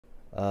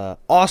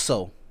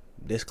Also,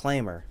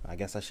 disclaimer. I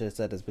guess I should have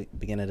said this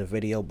beginning of the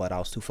video, but I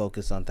was too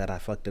focused on that. I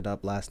fucked it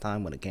up last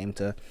time when it came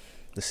to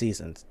the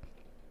seasons.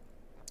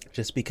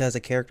 Just because a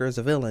character is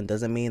a villain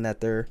doesn't mean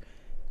that they're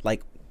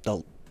like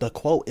the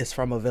quote is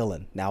from a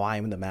villain. Now I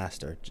am the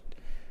master.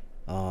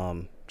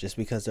 Just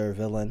because they're a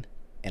villain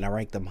and I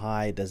rank them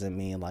high doesn't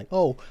mean like,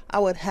 oh,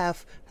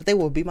 they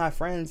will be my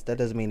friends. That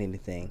doesn't mean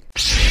anything.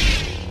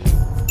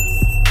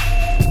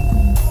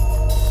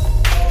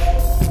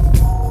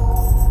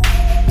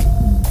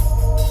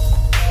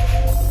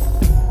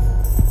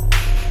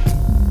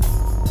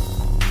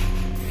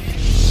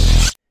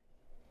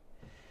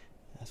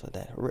 That's what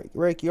that.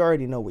 Rick, you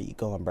already know where you're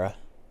going, bruh.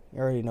 You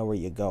already know where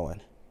you're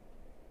going.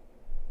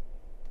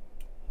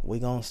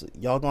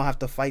 Y'all gonna have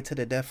to fight to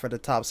the death for the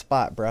top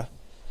spot, bruh.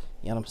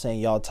 You know what I'm saying?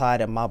 Y'all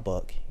tied in my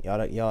book.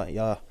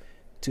 Y'all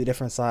two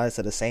different sides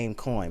of the same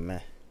coin,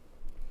 man.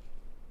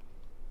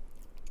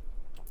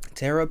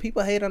 Tara,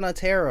 people hate on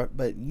Tara,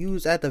 but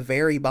you's at the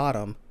very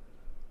bottom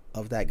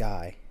of that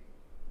guy.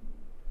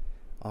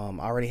 I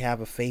already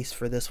have a face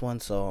for this one,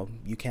 so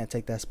you can't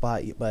take that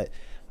spot. But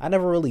I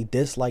never really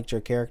disliked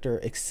your character,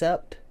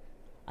 except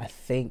I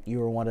think you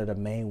were one of the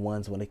main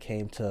ones when it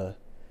came to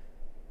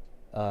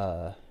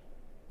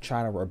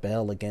trying to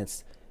rebel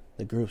against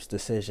the group's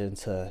decision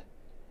to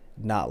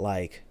not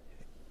like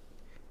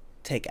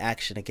take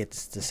action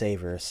against the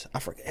saviors. I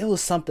forget, it was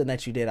something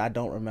that you did. I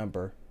don't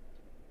remember.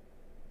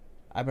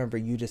 I remember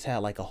you just had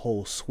like a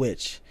whole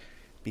switch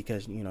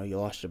because, you know, you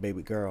lost your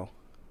baby girl.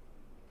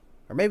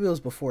 Or maybe it was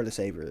before the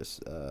saviors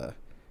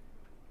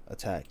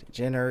attacked.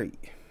 Jenner,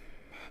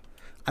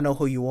 I know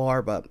who you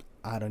are, but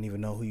I don't even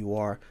know who you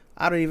are.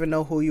 I don't even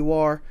know who you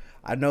are.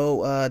 I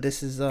know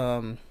this is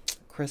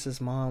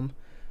Chris's mom.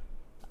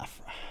 I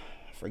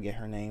forget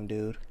her name,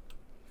 dude.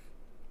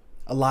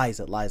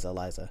 Eliza.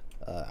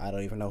 I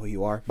don't even know who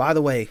you are. By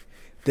the way,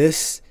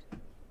 this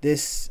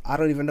I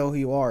don't even know who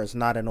you are is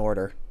not in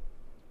order.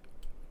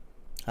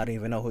 I don't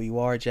even know who you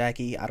are,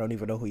 Jackie. I don't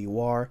even know who you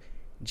are,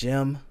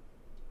 Jim.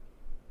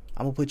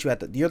 I'm gonna put you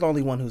at you're the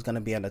only one who's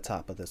gonna be at the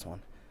top of this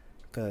one,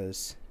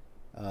 because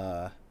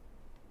I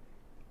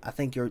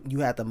think you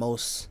had the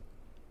most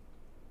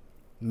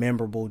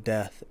memorable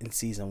death in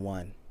season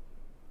 1.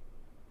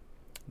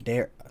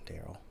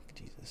 Daryl,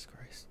 Jesus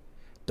Christ,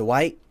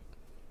 Dwight.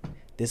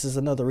 This is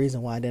another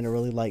reason why I didn't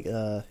really like.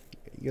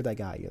 You're that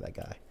guy.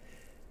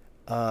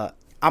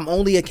 I'm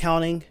only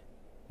accounting.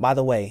 By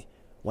the way,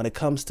 when it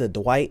comes to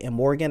Dwight and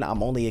Morgan,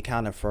 I'm only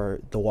accounting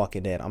for The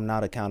Walking Dead. I'm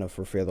not accounting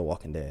for Fear the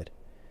Walking Dead.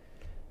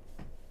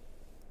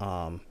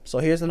 So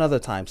here's another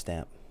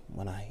timestamp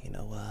when I,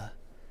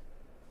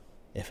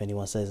 if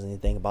anyone says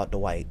anything about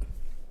Dwight.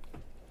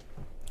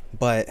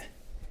 But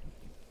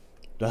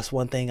that's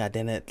one thing I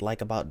didn't like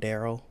about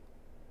Daryl.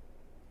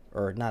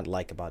 Or not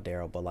like about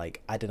Daryl, but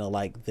like I didn't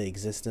like the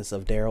existence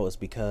of Daryl is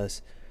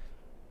because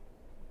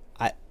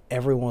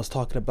everyone was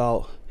talking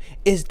about,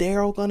 is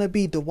Daryl gonna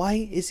be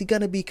Dwight? Is he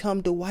gonna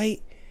become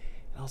Dwight?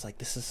 And I was like,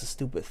 this is a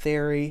stupid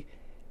theory.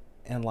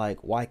 And like,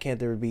 why can't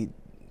there be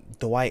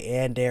Dwight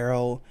and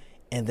Daryl?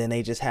 And then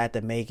they just had to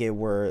make it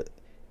where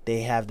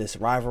they have this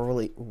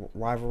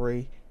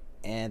rivalry,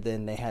 and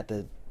then they had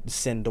to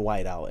send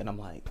Dwight out. And I'm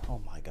like,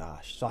 oh my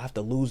gosh, so I have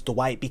to lose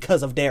Dwight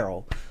because of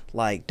Daryl?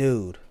 Like,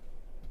 dude,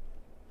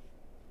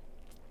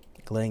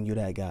 Glenn, you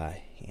that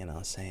guy, you know what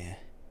I'm saying?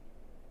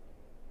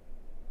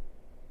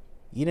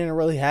 You didn't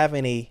really have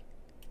any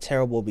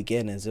terrible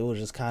beginnings. It was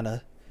just kind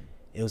of,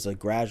 it was a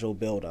gradual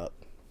build up,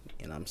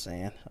 you know what I'm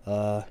saying?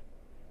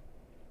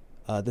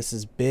 This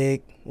is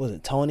Big, was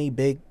it Tony?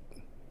 Big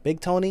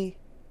Tony?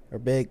 Or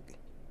Big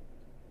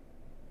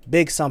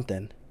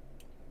something.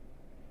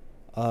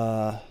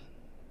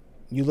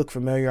 You look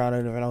familiar. I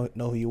don't even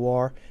know who you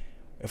are.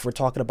 If we're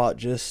talking about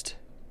just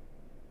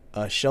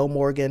Show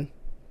Morgan,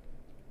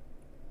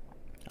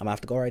 I'm gonna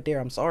have to go right there.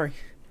 I'm sorry.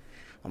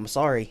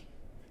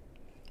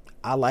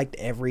 I liked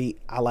every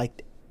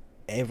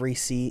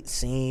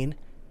scene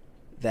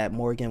that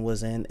Morgan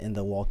was in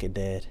the Walking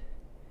Dead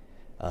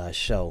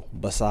show,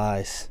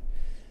 besides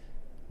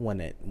when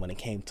it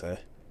came to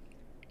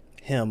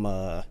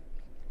him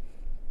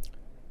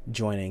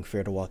joining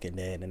Fear the Walking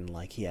Dead, and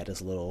like he had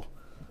his little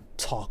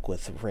talk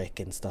with Rick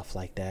and stuff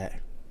like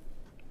that.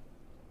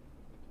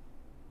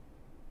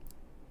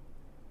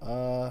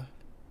 I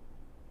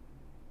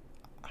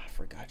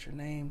forgot your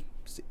name.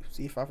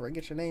 See if I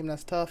forget your name.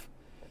 That's tough.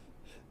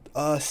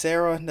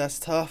 Sarah, that's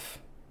tough.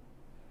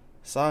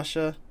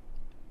 Sasha,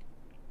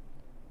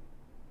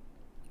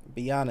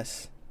 be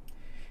honest,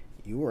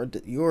 you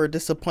were a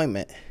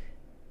disappointment.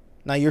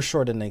 Now you're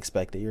shorter than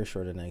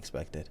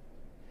expected.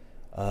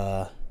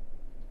 I'll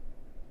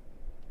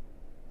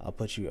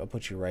put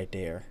you right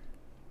there.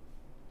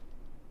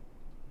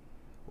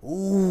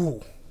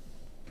 Ooh,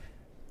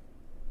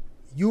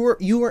 you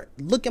were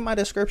look at my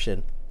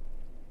description.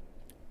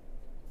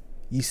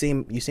 You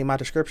see my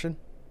description?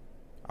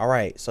 All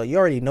right, so you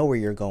already know where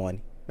you're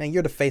going, man.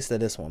 You're the face of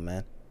this one,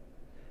 man.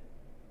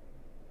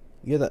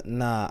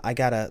 I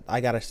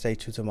gotta stay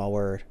true to my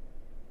word.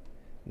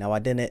 Now I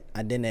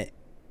didn't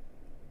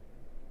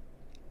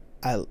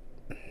I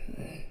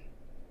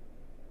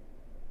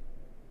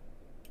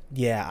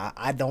yeah,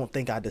 I don't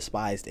think I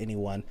despised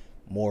anyone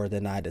more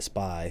than I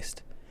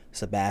despised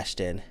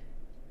Sebastian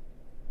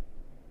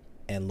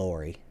and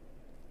Lori.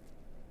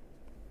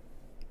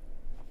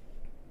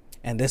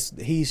 And this,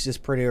 he's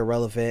just pretty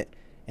irrelevant,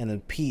 and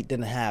then Pete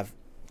didn't have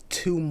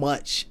too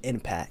much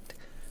impact,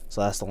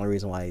 so that's the only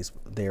reason why he's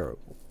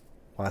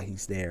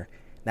there.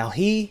 Now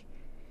he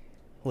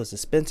was a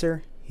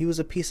Spencer. He was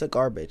a piece of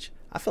garbage.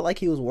 I feel like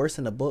he was worse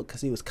in the book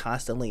because he was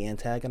constantly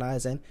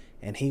antagonizing,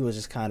 and he was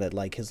just kind of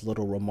like his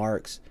little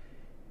remarks.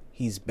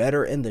 He's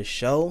better in the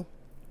show,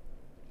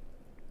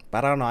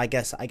 but I don't know. I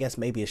guess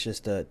maybe it's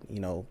just the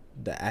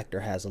actor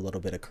has a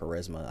little bit of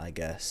charisma, I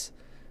guess.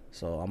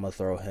 So I'm gonna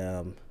throw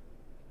him.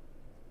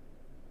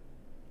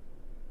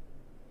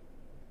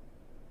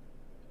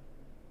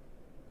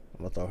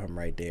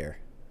 Right there.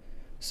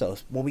 So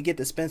when we get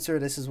to Spencer,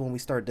 this is when we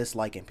start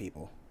disliking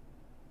people.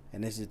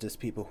 And this is just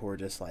people who are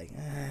just like,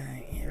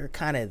 you're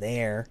kind of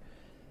there.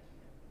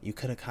 You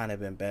could have kind of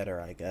been better,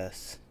 I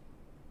guess.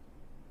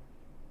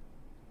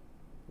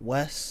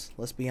 Wes,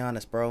 let's be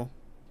honest, bro.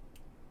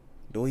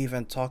 Do we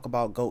even talk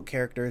about GOAT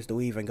characters? Do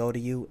we even go to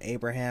you?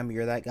 Abraham,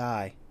 you're that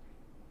guy.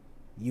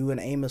 You and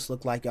Amos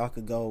look like y'all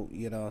could go,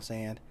 you know what I'm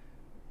saying?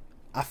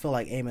 I feel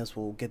like Amos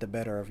will get the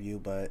better of you,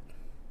 but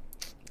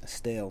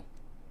still.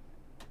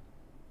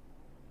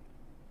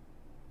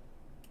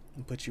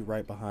 And put you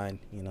right behind,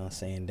 you know what I'm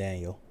saying,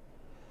 Daniel.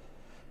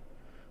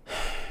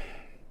 I'm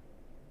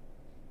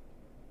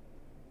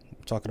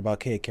talking about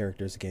kid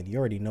characters again. You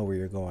already know where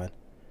you're going.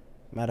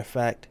 Matter of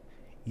fact,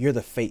 you're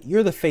the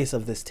face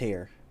of this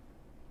tier.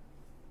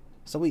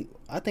 So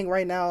I think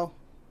right now.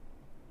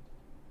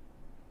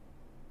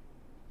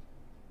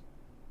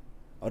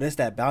 Oh, this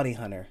that bounty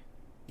hunter.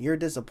 You're a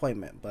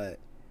disappointment, but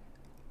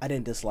I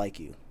didn't dislike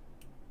you.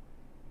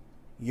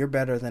 You're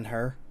better than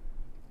her,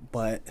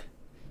 but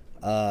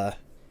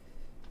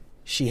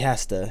she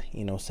has to,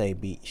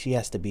 she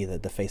has to be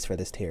the face for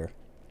this tier.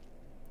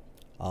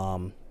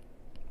 I'm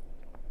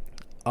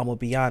gonna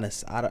be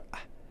honest. I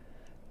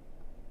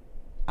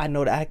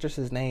know the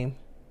actress's name.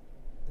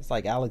 It's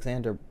like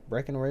Alexander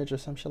Breckenridge or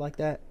some shit like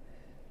that.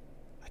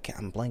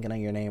 I'm blanking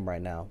on your name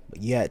right now.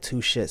 But you had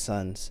 2 shit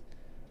sons.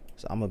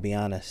 So I'm gonna be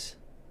honest.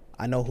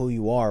 I know who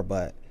you are,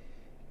 but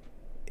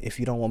if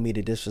you don't want me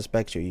to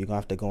disrespect you, you're gonna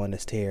have to go in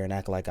this tier and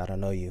act like I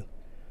don't know you.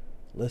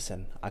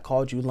 Listen, I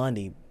called you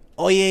Lundy.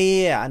 Oh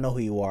yeah, I know who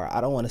you are.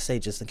 I don't want to say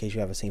just in case you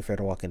haven't seen Fear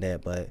the Walking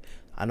Dead, but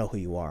I know who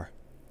you are.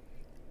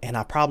 And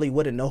I probably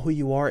wouldn't know who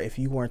you are if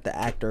you weren't the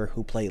actor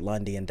who played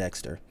Lundy and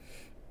Dexter.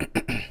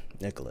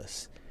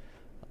 Nicholas.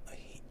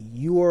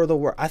 You are the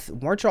worst.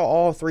 Weren't y'all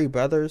all 3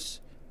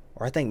 brothers?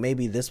 Or I think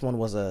maybe this one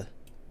was a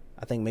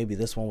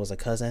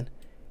cousin.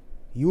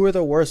 You were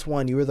the worst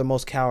one. You were the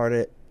most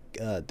coward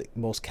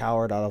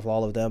out of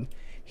all of them.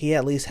 He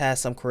at least had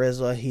some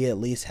charisma. He at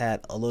least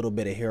had a little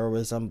bit of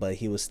heroism, but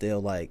he was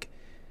still like,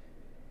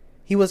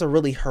 he wasn't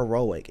really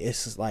heroic.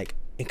 It's just like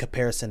in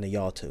comparison to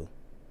y'all 2.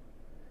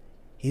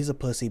 He's a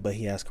pussy, but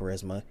he has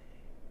charisma.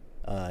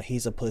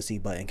 He's a pussy,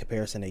 but in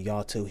comparison to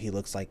y'all 2, he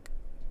looks like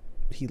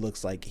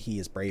he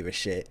is brave as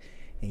shit,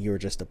 and you're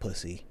just a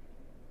pussy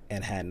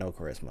and had no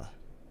charisma.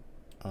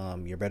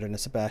 You're better than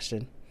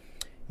Sebastian.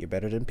 You're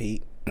better than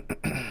Pete.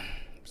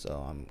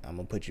 So I'm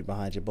gonna put you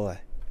behind your boy.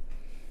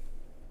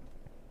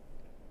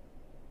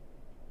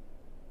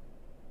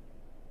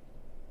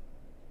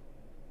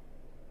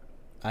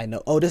 I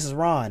know. Oh, this is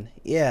Ron.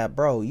 Yeah,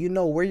 bro. You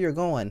know where you're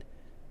going.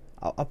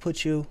 I'll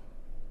put you.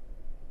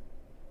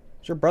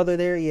 Is your brother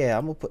there? Yeah,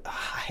 I'm gonna put.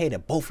 I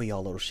hated both of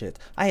y'all little shits.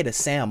 I hated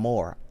Sam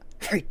more.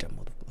 I hate that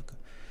motherfucker.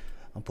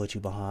 I'll put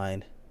you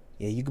behind.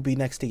 Yeah, you could be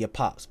next to your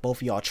pops. Both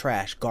of y'all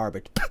trash,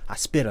 garbage. I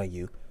spit on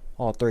you.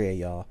 All 3 of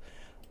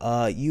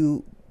y'all.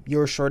 You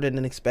were shorter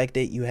than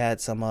expected. You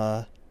had some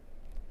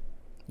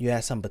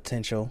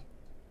potential.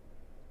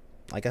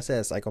 Like I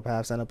said,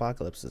 Psychopaths and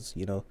Apocalypses.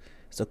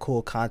 It's a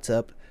cool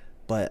concept.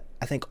 But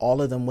I think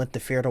all of them went to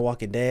Fear the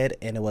Walking Dead,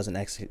 and it wasn't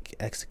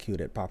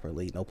executed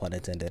properly. No pun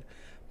intended.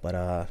 But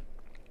I'll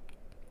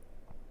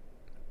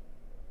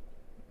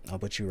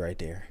put you right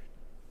there.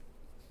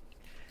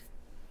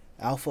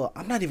 Alpha,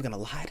 I'm not even gonna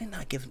lie.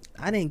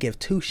 I didn't give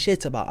 2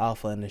 shits about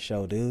Alpha in the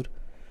show, dude.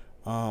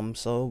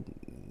 So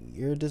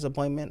you're a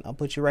disappointment. I'll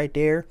put you right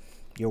there.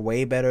 You're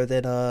way better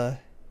than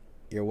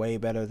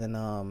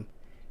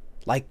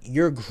like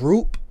your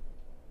group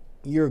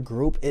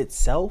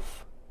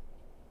itself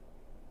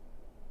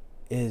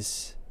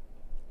is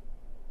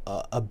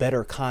a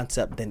better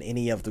concept than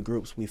any of the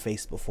groups we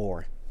faced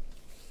before,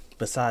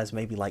 besides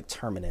maybe like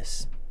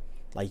Terminus.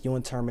 Like you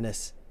and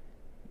Terminus,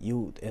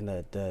 you in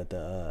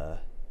the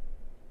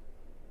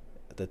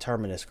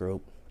Terminus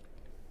group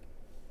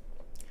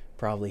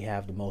probably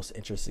have the most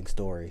interesting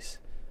stories.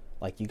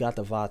 Like you got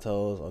the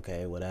Vatos,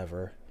 okay,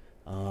 whatever.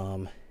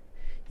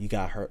 You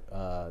got her.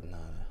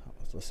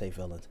 Let's say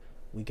villains.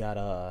 We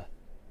got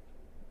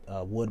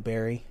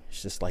Woodbury.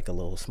 It's just like a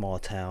little small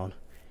town.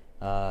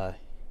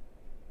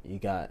 You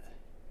got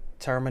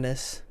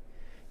Terminus.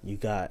 You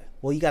got,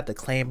 well, you got the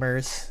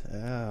claimers.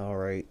 All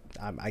right.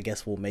 I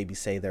guess we'll maybe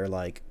say they're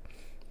like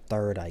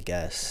third, I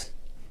guess.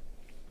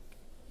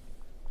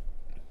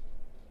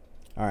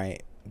 All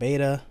right.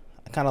 Beta,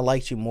 I kind of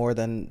liked you more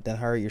than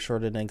her. You're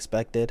shorter than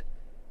expected.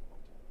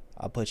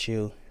 I'll put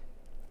you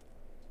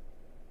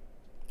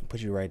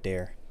right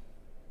there.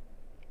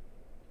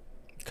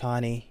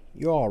 Connie,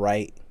 you're all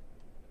right.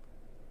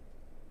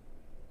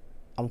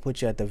 I'm gonna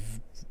put you at the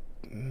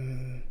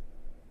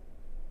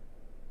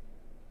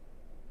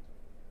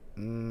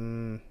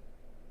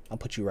I'll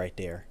put you right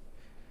there.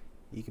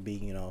 You could be,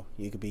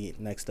 you could be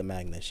next to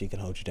Magna. She can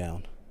hold you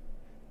down.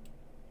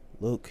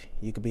 Luke,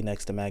 you could be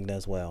next to Magna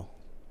as well.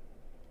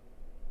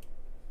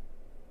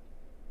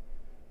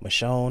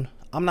 Michonne,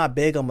 I'm not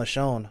big on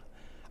Michonne.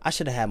 I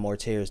should have had more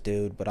tiers,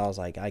 dude, but I was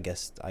like, I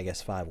guess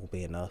 5 will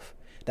be enough.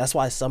 That's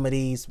why some of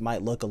these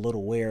might look a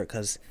little weird,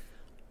 because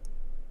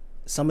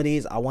some of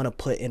these I want to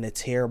put in a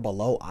tier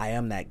below I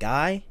Am That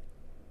Guy.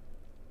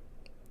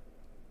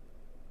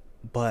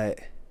 But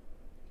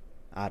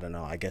I don't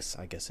know. I guess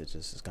it just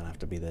is gonna have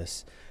to be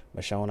this.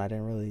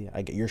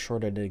 Michonne, you're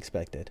shorter than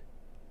expected.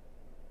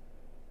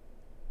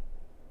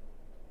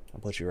 I'll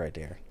put you right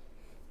there.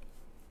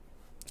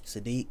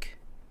 Sadiq,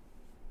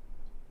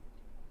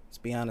 let's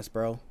be honest,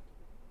 bro.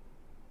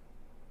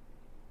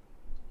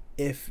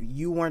 If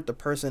you weren't the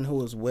person who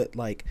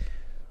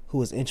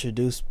was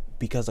introduced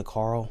because of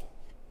Carl,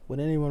 would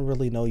anyone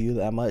really know you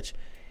that much?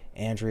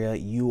 Andrea,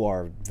 you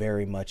are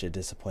very much a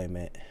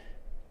disappointment.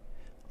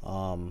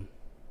 I'm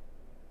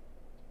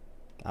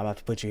gonna have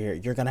to put you here.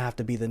 You're gonna have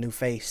to be the new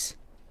face.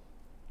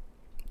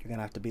 You're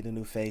gonna have to be the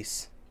new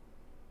face.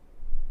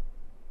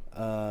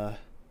 I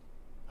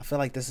feel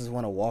like this is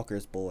one of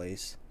Walker's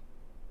boys.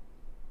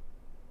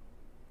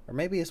 Or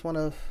maybe it's one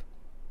of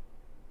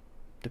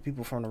the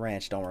people from the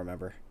ranch, don't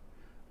remember.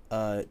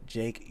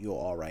 Jake, you're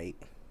alright.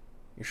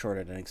 You're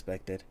shorter than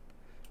expected.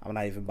 I'm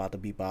not even about to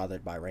be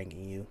bothered by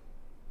ranking you.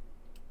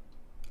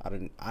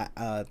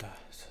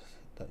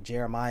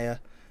 Jeremiah,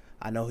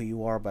 I know who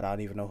you are, but I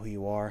don't even know who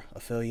you are.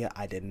 Ophelia,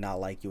 I did not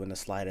like you in the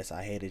slightest.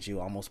 I hated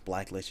you, almost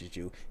blacklisted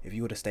you. If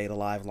you would have stayed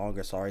alive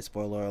longer, sorry,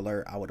 spoiler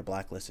alert, I would have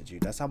blacklisted you.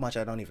 That's how much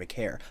I don't even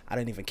care. I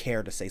didn't even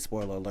care to say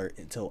spoiler alert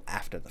until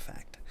after the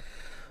fact.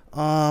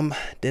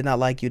 Did not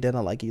like you.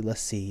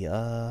 Let's see.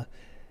 I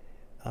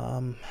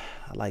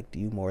liked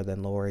you more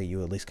than Lori.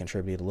 You at least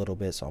contributed a little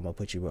bit, so I'm gonna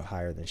put you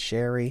higher than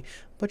Sherry.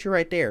 Put you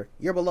right there.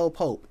 You're below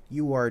Pope.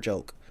 You are a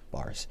joke.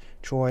 Bars.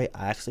 Troy,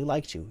 I actually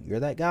liked you. You're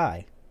that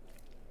guy.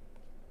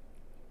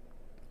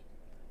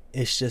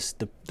 It's just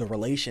the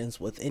relations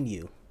within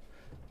you,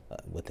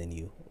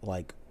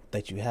 like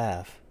that you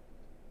have.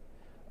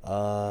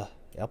 I'll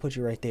put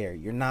you right there.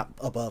 You're not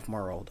above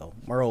Merle though.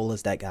 Merle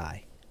is that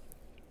guy.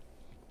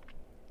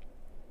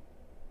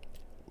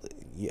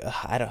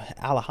 Yeah,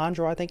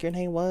 Alejandro, I think your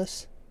name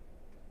was.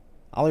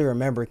 I only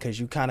remember because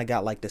you kind of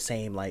got like the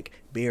same like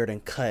beard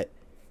and cut,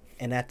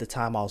 and at the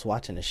time I was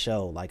watching the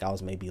show, like I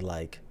was maybe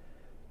like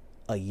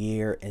a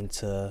year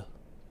into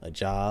a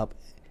job,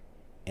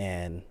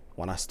 and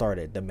when I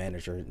started, the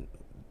manager,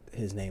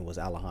 his name was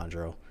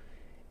Alejandro,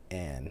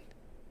 and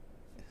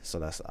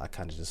so I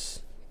kind of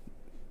just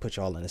put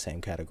y'all in the same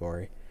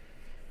category.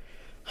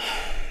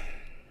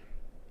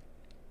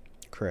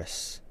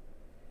 Chris,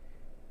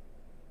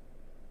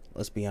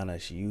 let's be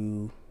honest,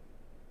 y'all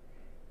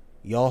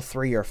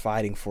 3 are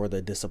fighting for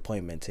the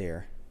disappointment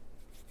here.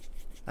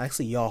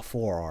 Actually, y'all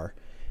 4 are.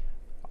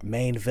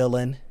 Main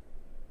villain.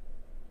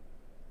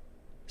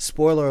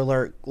 Spoiler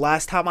alert,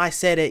 last time I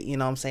said it, you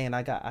know what I'm saying,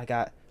 I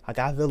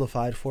got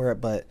vilified for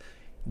it, but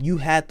you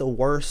had the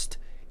worst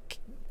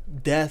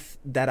death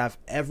that I've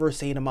ever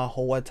seen in my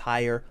whole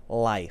entire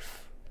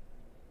life.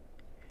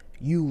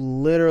 You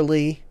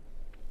literally,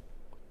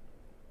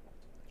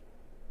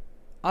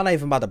 I'm not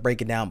even about to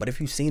break it down, but if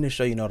you've seen the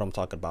show, you know what I'm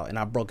talking about. And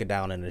I broke it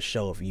down in the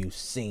show if you've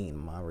seen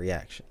my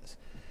reactions.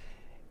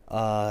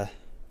 I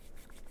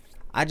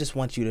just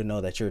want you to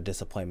know that you're a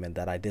disappointment,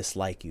 that I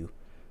dislike you.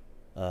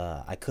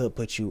 I could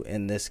put you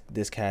in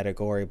this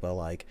category, but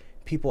like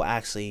people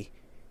actually,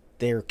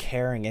 they're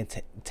caring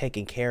and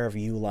taking care of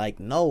you. Like,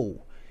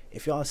 no,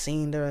 if y'all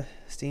seen the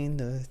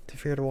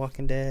Fear the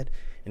Walking Dead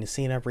and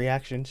seen our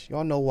reactions,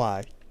 y'all know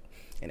why.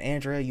 And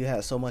Andrea, you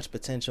had so much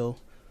potential,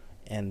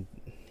 and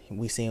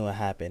we seen what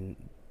happened.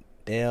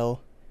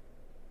 Dale,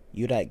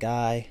 you that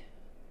guy.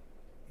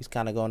 He's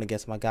kind of going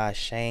against my guy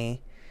Shane.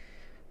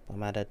 I'm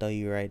about to throw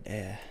you right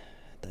there.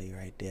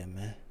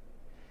 Man.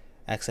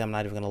 Actually, I'm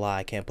not even gonna lie.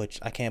 I can't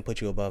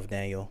put you above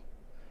Daniel.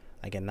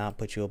 I cannot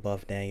put you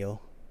above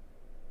Daniel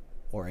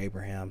or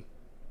Abraham.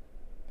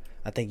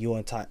 I think you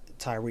and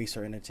Tyrese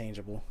are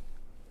interchangeable.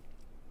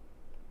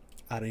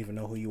 I don't even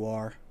know who you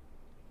are.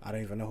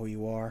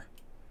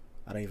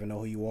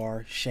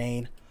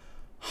 Shane,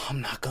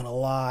 I'm not gonna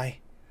lie.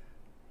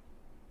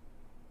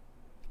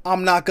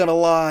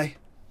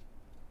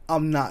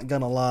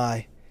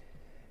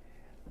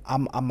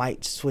 I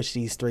might switch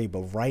these 3,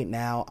 but right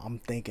now I'm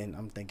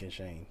thinking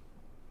Shane.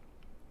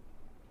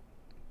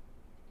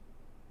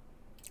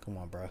 Come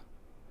on, bro.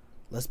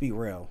 Let's be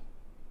real.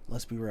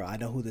 Let's be real. I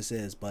know who this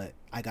is, but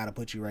I gotta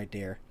put you right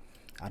there.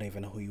 I don't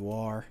even know who you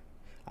are.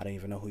 I don't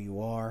even know who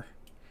you are.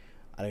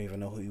 I don't even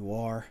know who you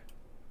are.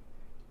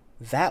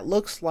 That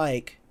looks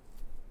like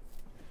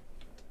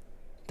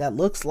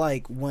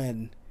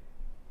when,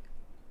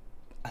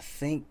 I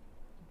think,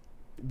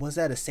 was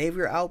that a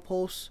Savior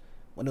Outpost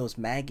when it was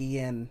Maggie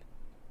and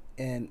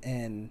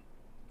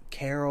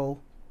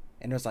Carol,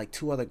 and there's like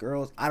two other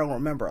girls. I don't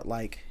remember.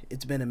 Like,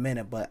 it's been a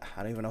minute, but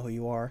I don't even know who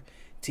you are.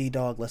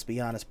 T-Dog, let's be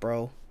honest,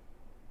 bro.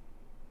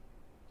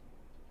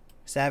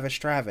 Savage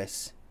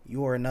Travis,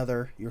 you're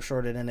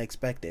shorter than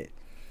expected.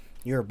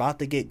 You're about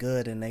to get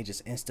good, and they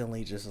just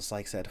instantly just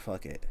like said,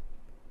 fuck it.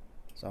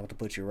 So I'm going to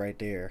put you right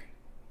there.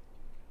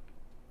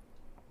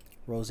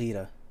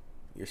 Rosita,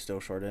 you're still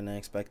shorter than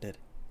expected.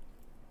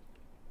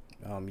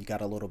 You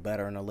got a little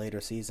better in the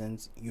later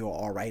seasons. You were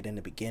all right in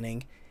the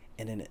beginning,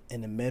 and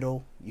in the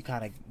middle, you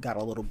kind of got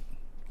a little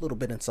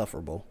bit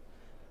insufferable.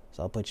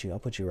 So I'll put you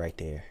right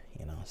there.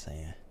 You know what I'm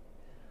saying?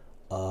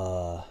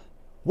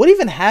 What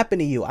even happened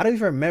to you? I don't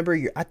even remember.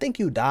 I think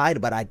you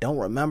died, but I don't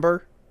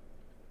remember.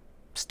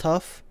 It's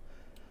tough.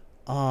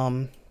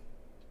 Virgil,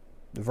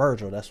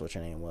 that's what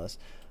your name was.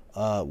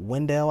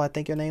 Wendell, I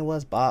think your name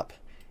was. Bop.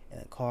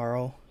 And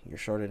Carl, you're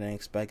shorter than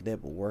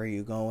expected, but where are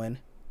you going?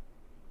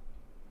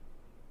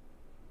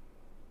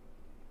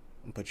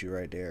 I'll put you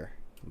right there.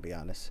 I'll be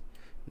honest.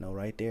 No,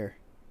 right there.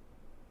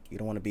 You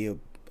don't want to be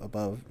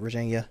above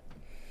Virginia.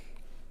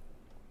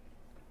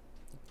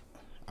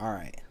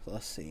 Alright, so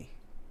let's see.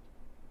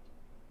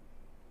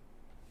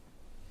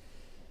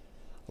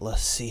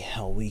 Let's see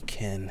how we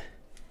can.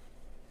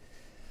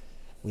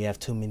 We have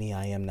too many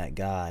I am that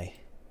guy.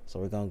 So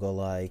we're going to go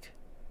like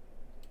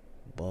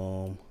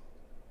boom.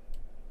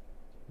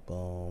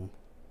 Boom.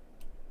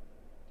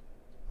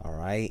 All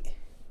right.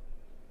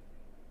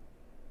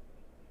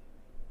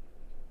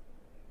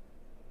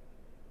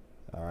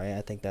 All right,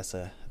 I think that's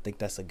a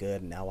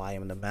good. Now I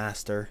am the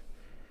master.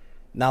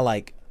 Not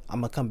like I'm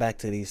going to come back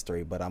to these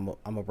three, but I'm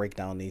going to break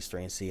down these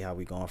three and see how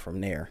we going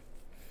from there.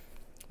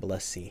 But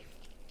let's see.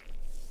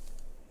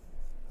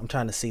 I'm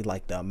trying to see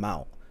like the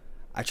amount.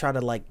 I try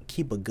to like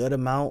keep a good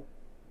amount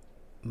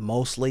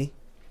mostly.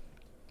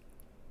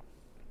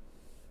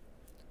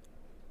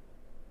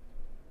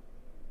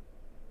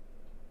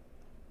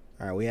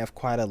 All right, we have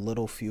quite a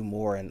little few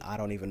more, and I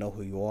don't even know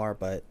who you are,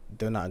 but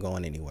they're not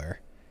going anywhere.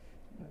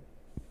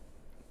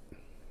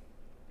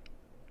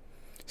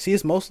 See,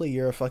 it's mostly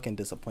you're a fucking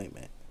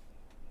disappointment.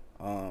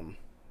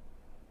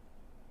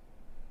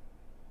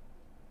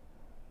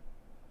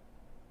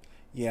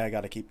 Yeah, I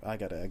gotta keep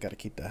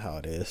that how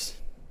it is.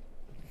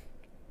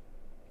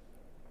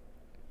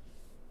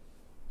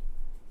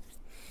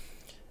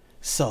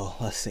 So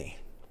let's see.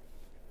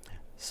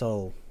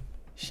 So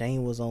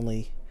Shane was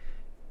only.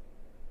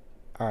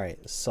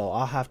 Alright, so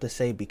I'll have to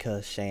say,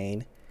 because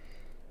Shane,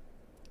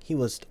 he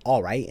was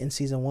alright in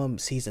season 1.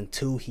 Season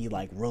 2, he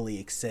like really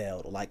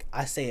excelled. Like,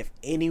 I say, if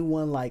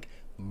anyone like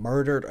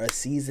murdered a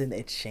season,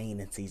 it's Shane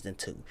in season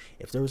 2.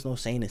 If there was no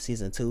Shane in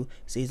season 2,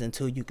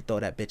 you could throw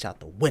that bitch out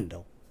the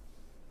window.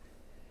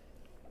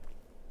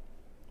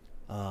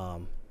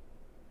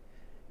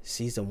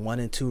 Season 1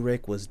 and 2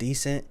 Rick was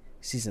decent.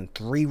 Season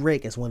 3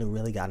 Rick is when he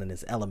really got in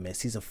his element.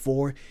 Season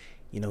 4,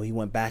 he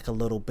went back a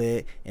little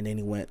bit, and then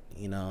he went,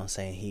 I'm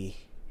saying,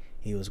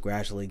 he was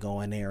gradually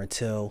going there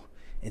until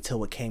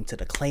it came to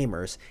the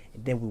Claimers,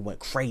 and then we went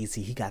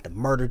crazy. He got the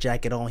murder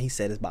jacket on. He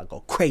said it's about to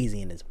go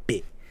crazy in his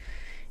bit.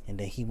 And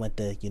then he went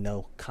to,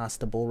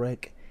 Constable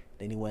Rick.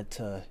 Then he went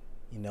to,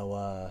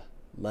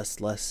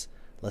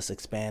 let's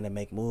expand and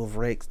make move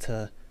Rick,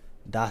 to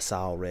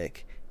Docile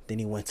Rick. Then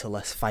he went to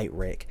Let's Fight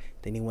Rick.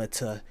 Then he went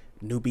to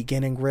New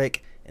Beginning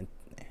Rick, and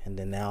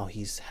then now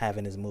he's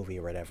having his movie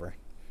or whatever.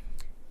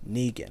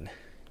 Negan.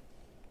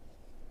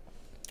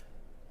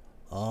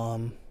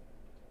 I'm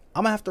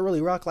gonna have to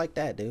really rock like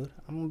that, dude.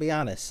 I'm gonna be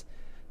honest.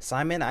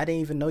 Simon, I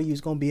didn't even know you was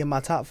gonna be in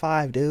my top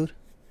 5, dude.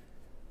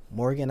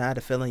 Morgan, I had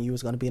a feeling you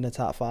was gonna be in the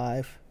top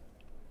 5.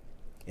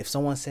 If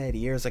someone said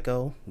years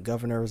ago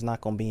Governor was not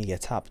gonna be in your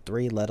top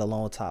 3, let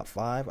alone top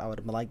 5, I would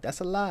have been like,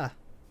 that's a lie.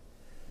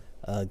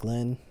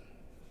 Glenn,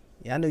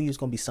 yeah, I knew you was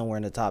gonna be somewhere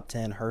in the top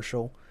 10.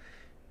 Herschel,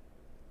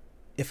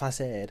 if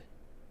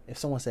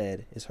someone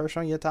said, is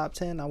Herschel in your top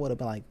 10, I would have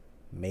been like,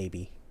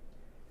 maybe.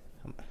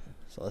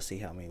 So let's see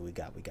how many we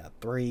got. We got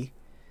 3,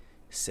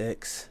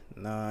 6,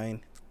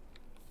 9,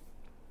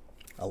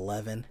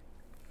 11.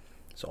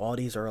 So all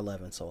these are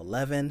 11. So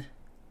 11,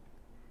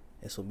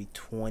 this will be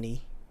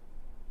 20.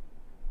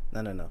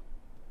 No.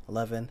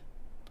 11,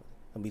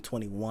 it'll be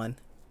 21.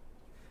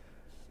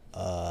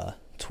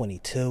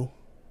 22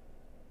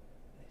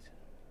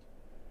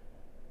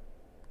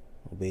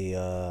 will be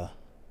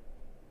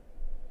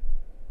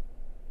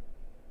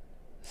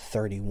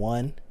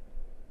 31.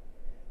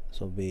 This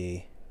will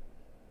be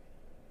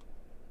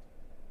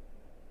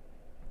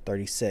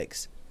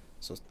 36.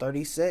 So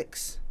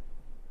 36.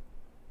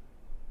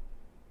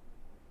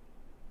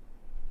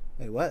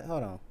 Wait, what?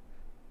 Hold on.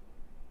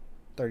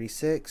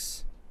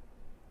 36.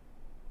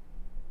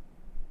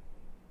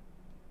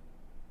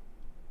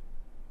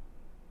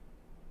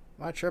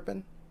 Am I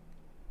tripping?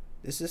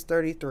 This is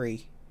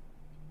 33.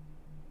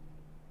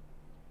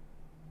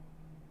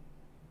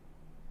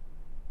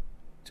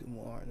 Two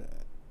more.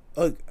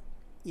 Oh,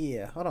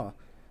 yeah. Hold on.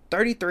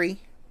 33.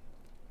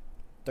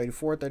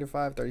 34,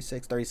 35,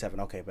 36, 37.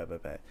 Okay,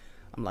 bet.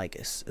 I'm like,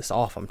 it's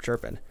off. I'm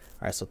tripping.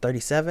 All right, so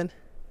 37,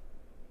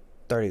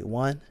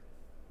 31,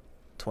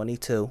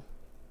 22,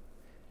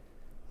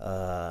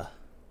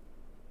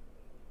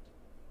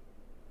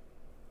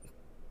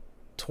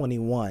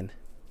 21,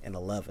 and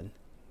 11.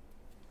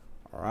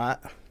 All right.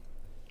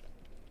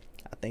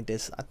 I think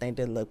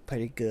they look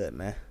pretty good,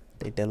 man.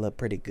 I think they look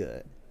pretty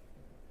good.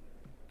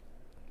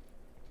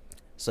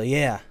 So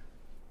yeah.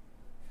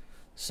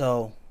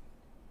 So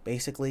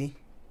basically,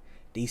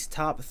 these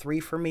top 3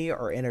 for me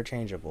are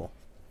interchangeable.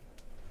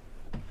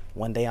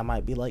 One day I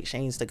might be like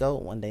Shane's to go.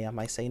 One day I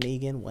might say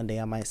Negan. One day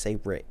I might say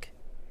Rick.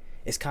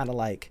 It's kind of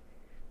like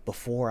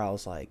before I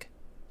was like,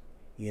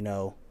 you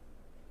know,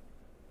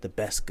 the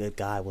best good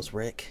guy was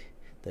Rick.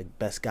 The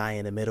best guy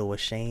in the middle was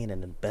Shane.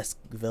 And the best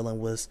villain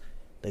was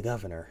the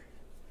governor.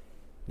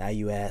 Now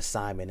you add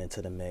Simon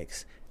into the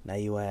mix. Now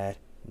you add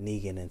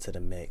Negan into the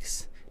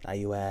mix. Now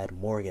you add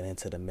Morgan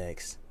into the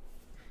mix.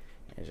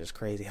 It's just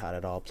crazy how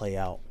that all play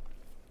out.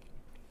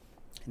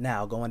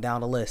 Now, going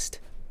down the list.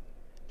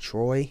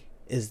 Troy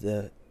is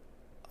the...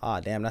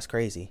 Ah, damn, that's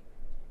crazy.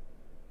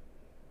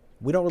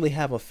 We don't really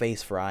have a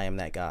face for I Am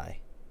That Guy.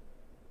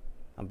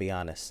 I'll be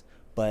honest.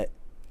 But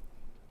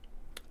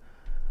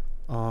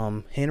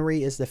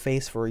Henry is the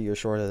face for You're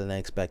Shorter Than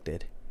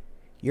Expected.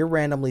 You're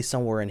randomly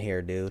somewhere in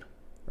here, dude.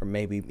 Or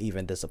maybe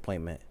even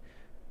Disappointment.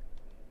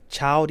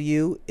 Child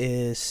You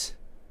is...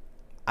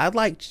 I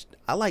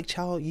like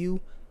Child You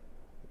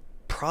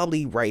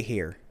probably right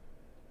here.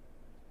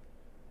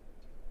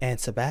 And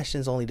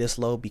Sebastian's only this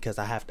low because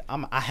I have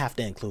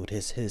to include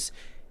his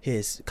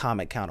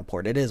comic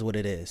counterpart. It is what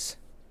it is.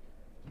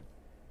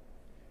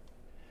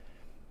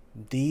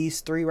 These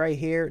 3 right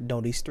here,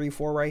 no, these 3,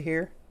 4 right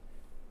here,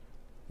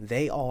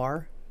 they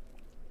are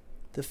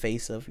the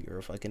face of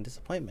Your Fucking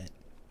Disappointment.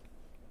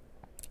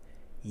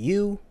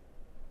 You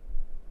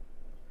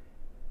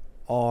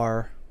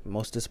are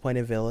most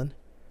disappointing villain.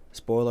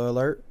 Spoiler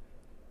alert,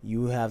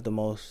 you have the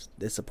most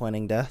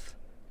disappointing death.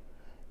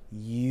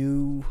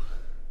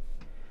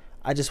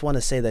 I just want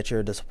to say that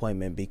you're a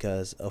disappointment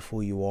because of who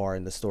you are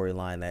in the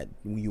storyline that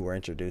you were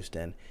introduced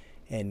in,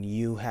 and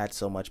you had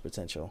so much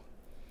potential.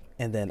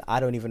 And then I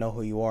don't even know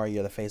who you are.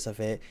 You're the face of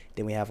it.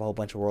 Then we have a whole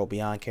bunch of World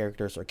Beyond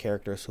characters or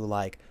characters who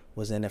like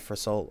was in it for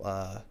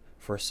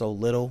so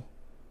little.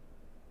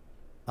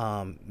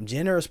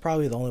 Jenner is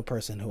probably the only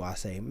person who I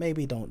say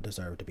maybe don't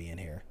deserve to be in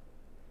here.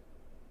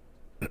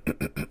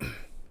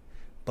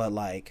 But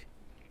like,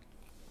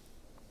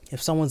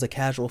 if someone's a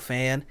casual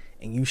fan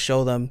and you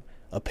show them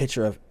a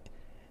picture of,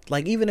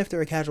 like, even if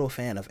they're a casual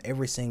fan of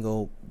every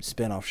single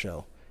spinoff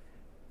show,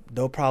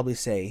 they'll probably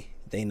say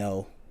they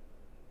know.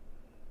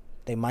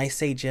 They might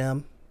say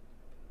Jim.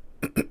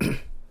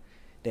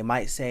 They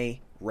might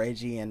say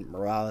Reggie and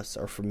Morales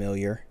are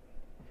familiar.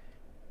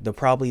 They'll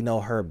probably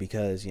know her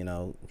because, you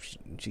know,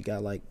 she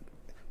got like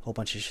a whole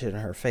bunch of shit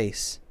in her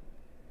face.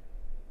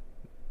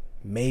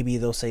 Maybe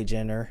they'll say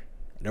Jenner.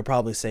 They'll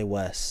probably say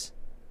Wes.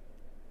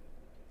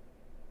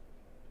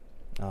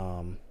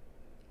 And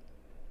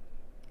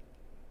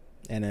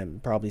then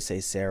probably say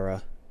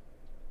Zarah.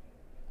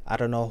 I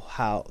don't know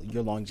how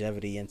your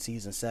longevity in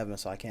season 7,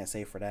 so I can't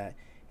say for that.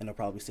 And they'll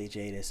probably say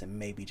Jadis and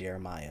maybe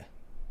Jeremiah.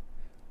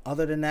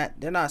 Other than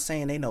that, they're not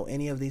saying they know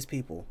any of these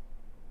people.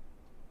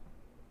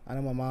 I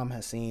know my mom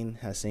has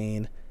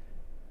seen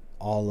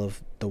all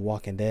of The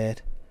Walking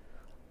Dead.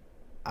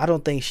 I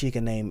don't think she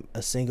can name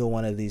a single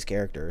one of these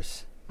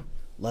characters,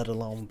 let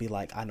alone be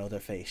like, I know their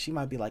face. She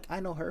might be like, I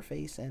know her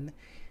face, and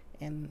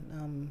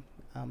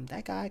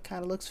that guy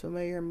kind of looks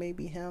familiar,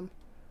 maybe him.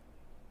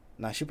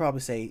 Nah, she'd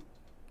probably say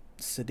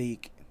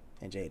Sadiq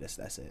and Jadis.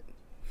 That's it.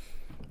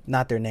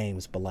 Not their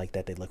names, but like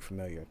that they look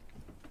familiar.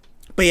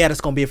 But yeah,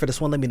 that's gonna be it for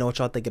this one. Let me know what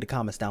y'all think in the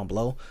comments down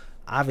below.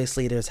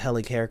 Obviously, there's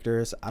hella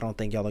characters. I don't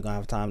think y'all are gonna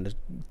have time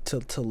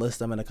to list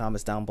them in the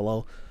comments down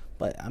below.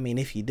 But I mean,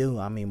 if you do,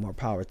 I mean, more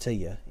power to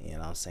you. You know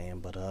what I'm saying?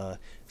 But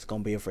it's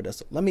gonna be it for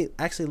this. Let me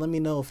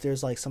know if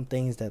there's like some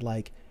things that,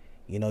 like,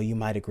 you know, you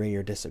might agree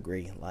or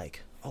disagree.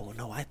 Like, oh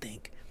no, I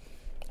think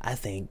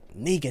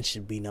Negan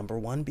should be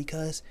 #1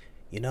 because,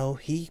 you know,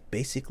 he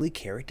basically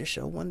carried the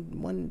show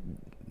when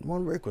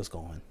Rick was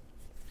gone.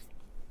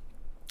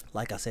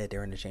 Like I said,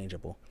 they're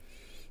interchangeable.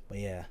 But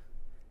yeah,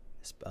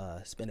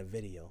 it's been a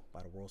video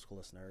by the World's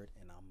Coolest Nerd,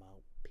 and I'm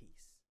out.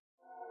 Peace.